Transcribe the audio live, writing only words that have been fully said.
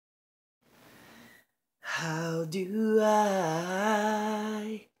How do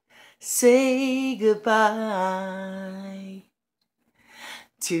I say goodbye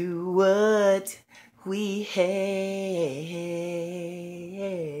to what we had?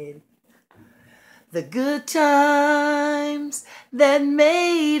 The good times that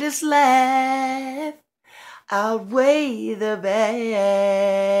made us laugh outweigh the bad.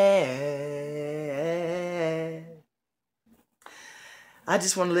 I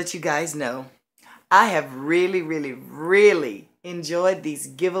just want to let you guys know I have really enjoyed these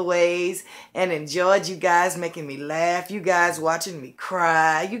giveaways and enjoyed you guys making me laugh, you guys watching me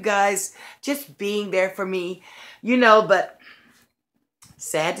cry, you guys just being there for me, you know. But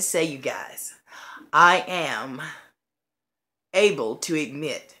sad to say, you guys, I am able to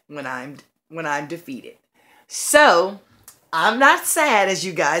admit when I'm defeated. So I'm not sad, as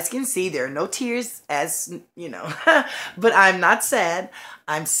you guys can see. There are no tears, as you know, but I'm not sad.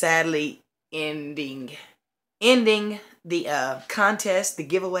 I'm sadly ending the contest, the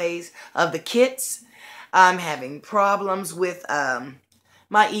giveaways of the kits. I'm having problems with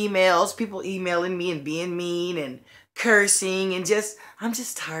my emails, people emailing me and being mean and cursing, and I'm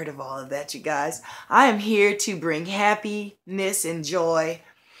just tired of all of that, you guys. I am here to bring happiness and joy,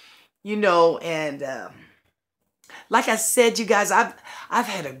 you know, and like I said, you guys, I've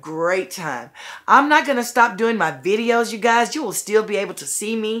had a great time. I'm not going to stop doing my videos, you guys. You will still be able to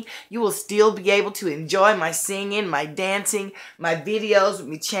see me. You will still be able to enjoy my singing, my dancing, my videos with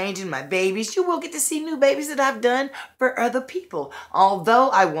me changing my babies. You will get to see new babies that I've done for other people. Although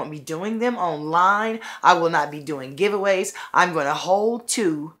I won't be doing them online, I will not be doing giveaways. I'm going to hold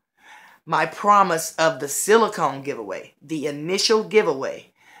to my promise of the silicone giveaway, the initial giveaway.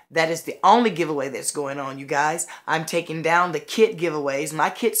 That is the only giveaway that's going on, you guys. I'm taking down the kit giveaways, my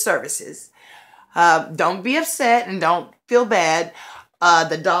kit services. Don't be upset and don't feel bad.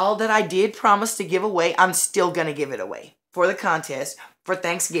 The doll that I did promise to give away, I'm still going to give it away for the contest for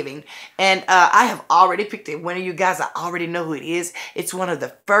Thanksgiving. And I have already picked a winner, you guys. I already know who it is. It's one of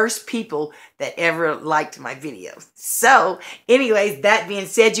the first people that ever liked my videos. So, anyways, that being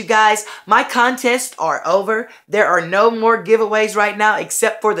said, you guys, my contests are over. There are no more giveaways right now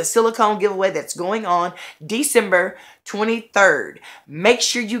except for the silicone giveaway that's going on December 23rd. Make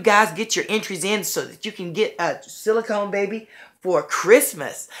sure you guys get your entries in so that you can get a silicone baby for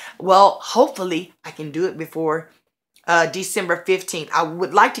Christmas. Well, hopefully I can do it before December 15th. I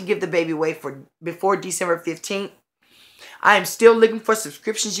would like to give the baby away before December 15th. I am still looking for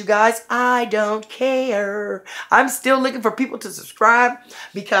subscriptions, you guys. I don't care. I'm still looking for people to subscribe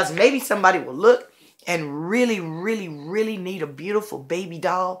because maybe somebody will look and really need a beautiful baby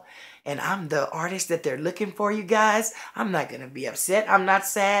doll. And I'm the artist that they're looking for, you guys. I'm not going to be upset. I'm not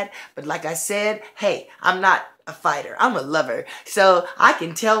sad. But like I said, hey, I'm not a fighter. I'm a lover. So I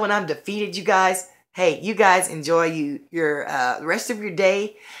can tell when I'm defeated, you guys. Hey, you guys enjoy your rest of your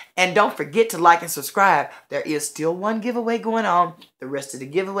day. And don't forget to like and subscribe. There is still one giveaway going on. The rest of the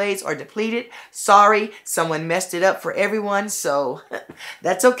giveaways are depleted. Sorry, someone messed it up for everyone. So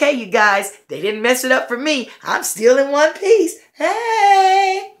that's okay, you guys. They didn't mess it up for me. I'm still in one piece.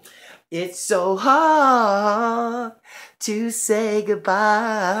 Hey! It's so hard to say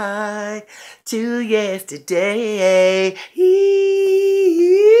goodbye to yesterday.